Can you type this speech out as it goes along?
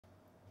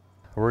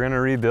we're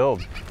gonna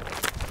rebuild.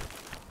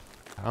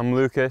 I'm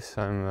Lucas.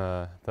 I'm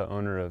the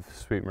owner of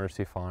Sweet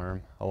Mercy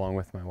Farm, along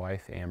with my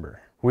wife,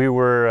 Amber. We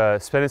were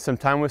spending some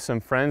time with some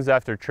friends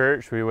after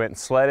church. We went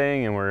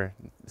sledding and we're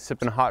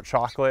sipping hot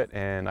chocolate,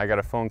 and I got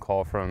a phone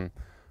call from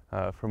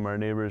our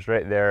neighbors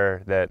right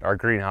there that our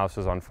greenhouse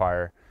was on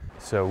fire.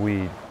 So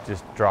we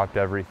just dropped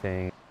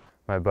everything.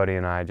 My buddy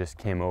and I just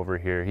came over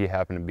here. He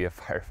happened to be a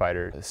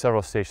firefighter.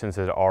 Several stations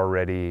had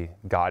already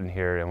gotten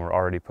here and were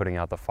already putting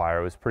out the fire.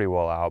 It was pretty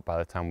well out by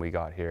the time we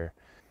got here.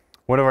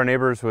 One of our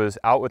neighbors was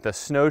out with a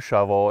snow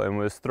shovel and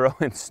was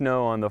throwing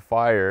snow on the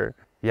fire.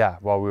 Yeah,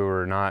 while we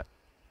were not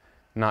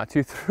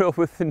too thrilled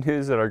with the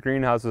news that our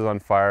greenhouse was on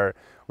fire,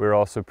 we were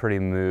also pretty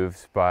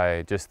moved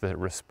by just the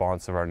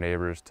response of our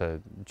neighbors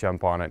to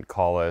jump on it and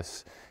call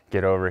us,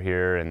 get over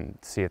here and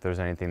see if there's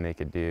anything they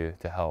could do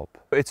to help.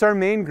 It's our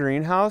main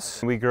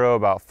greenhouse. We grow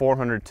about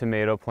 400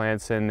 tomato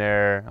plants in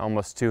there,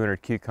 almost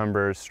 200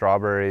 cucumbers,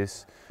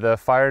 strawberries. The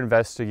fire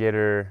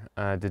investigator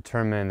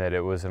determined that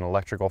it was an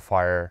electrical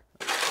fire.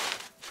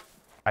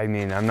 I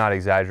mean, I'm not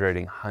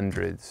exaggerating,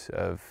 hundreds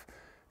of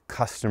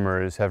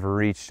customers have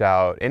reached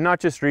out, and not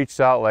just reached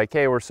out like,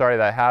 hey, we're sorry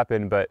that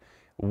happened, but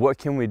what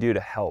can we do to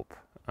help?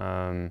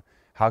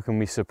 How can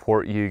we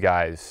support you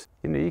guys?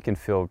 You know, you can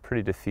feel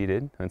pretty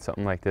defeated when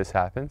something like this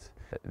happens.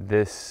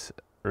 This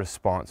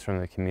response from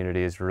the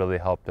community has really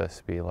helped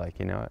us be like,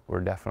 you know what,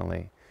 we're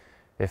definitely,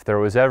 if there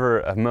was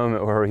ever a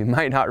moment where we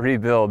might not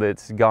rebuild,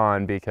 it's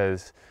gone,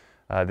 because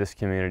this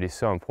community is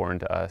so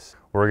important to us.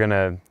 We're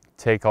gonna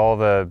take all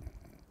the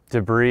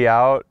debris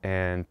out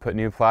and put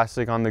new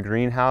plastic on the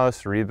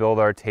greenhouse, rebuild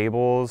our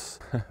tables,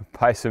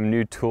 buy some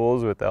new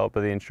tools with the help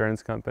of the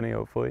insurance company,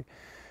 hopefully,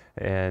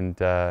 and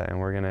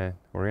we're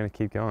gonna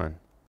keep going.